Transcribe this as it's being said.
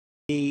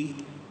The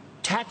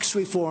tax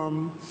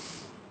reform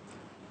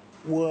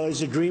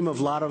was a dream of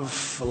a lot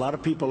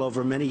of people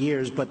over many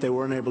years, but they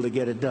weren't able to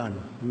get it done.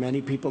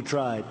 Many people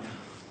tried.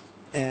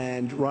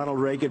 And Ronald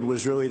Reagan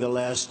was really the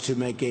last to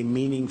make a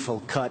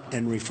meaningful cut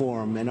and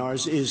reform, and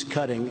ours is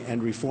cutting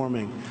and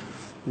reforming.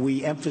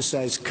 We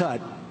emphasize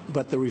cut,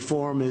 but the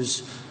reform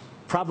is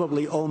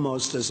probably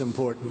almost as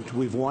important.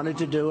 We've wanted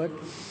to do it.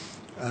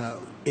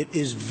 It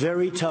is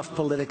very tough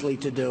politically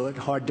to do it.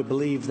 Hard to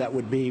believe that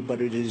would be,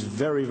 but it is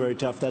very, very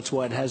tough. That's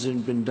why it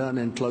hasn't been done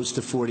in close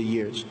to 40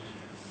 years.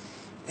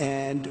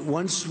 And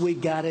once we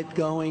got it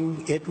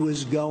going, it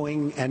was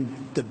going. And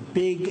the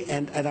big,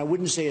 and I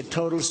wouldn't say a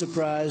total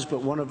surprise,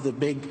 but one of the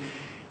big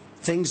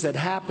things that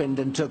happened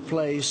and took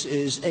place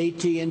is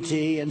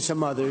AT&T and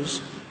some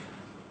others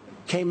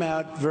came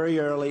out very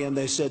early and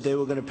they said they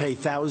were going to pay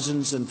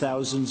thousands and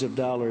thousands of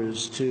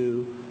dollars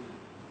to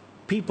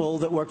people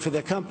that work for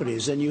their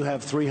companies. And you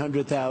have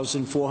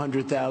 300,000,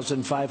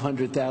 400,000,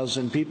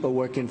 500,000 people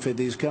working for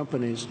these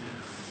companies.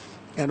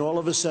 And all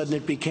of a sudden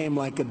it became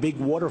like a big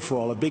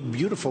waterfall, a big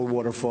beautiful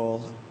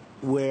waterfall,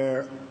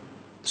 where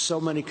so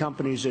many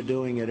companies are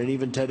doing it. And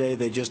even today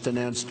they just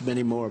announced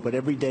many more, but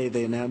every day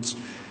they announce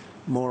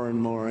more and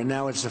more. And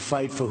now it's a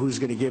fight for who's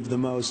going to give the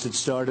most. It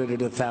started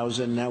at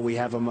 1,000, now we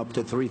have them up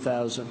to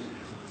 3,000.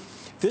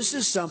 This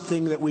is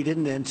something that we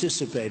didn't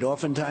anticipate.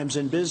 Oftentimes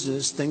in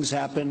business, things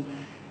happen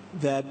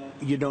that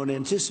you don't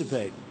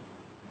anticipate.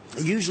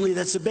 Usually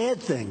that's a bad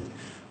thing,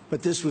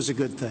 but this was a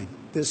good thing.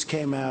 This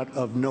came out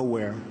of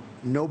nowhere.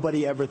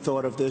 Nobody ever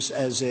thought of this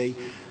as a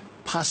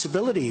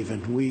possibility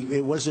even.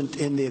 It wasn't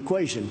in the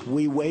equation.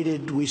 We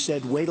waited, we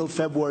said, wait till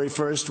February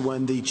 1st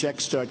when the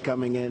checks start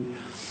coming in,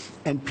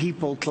 and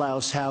people,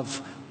 Klaus,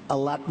 have a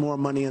lot more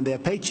money in their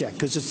paycheck,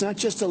 because it's not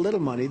just a little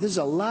money. There's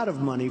a lot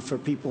of money for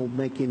people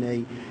making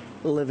a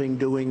living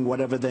doing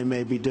whatever they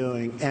may be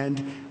doing.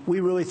 And we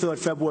really thought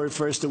February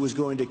 1st it was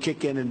going to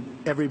kick in and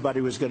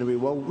everybody was going to be,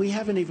 well, we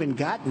haven't even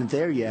gotten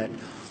there yet.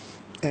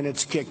 And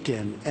it's kicked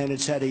in, and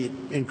it's had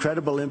an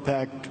incredible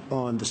impact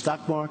on the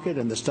stock market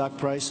and the stock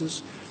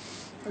prices.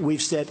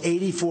 We've set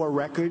 84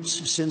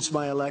 records since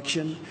my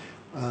election,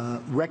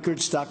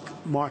 record stock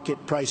market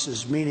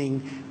prices,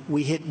 meaning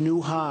we hit new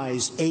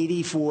highs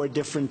 84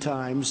 different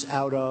times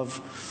out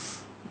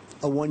of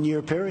a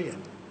one-year period.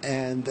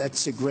 And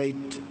that's a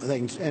great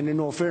thing. And in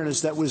all fairness,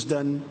 that was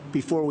done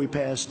before we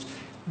passed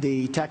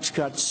the tax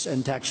cuts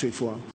and tax reform.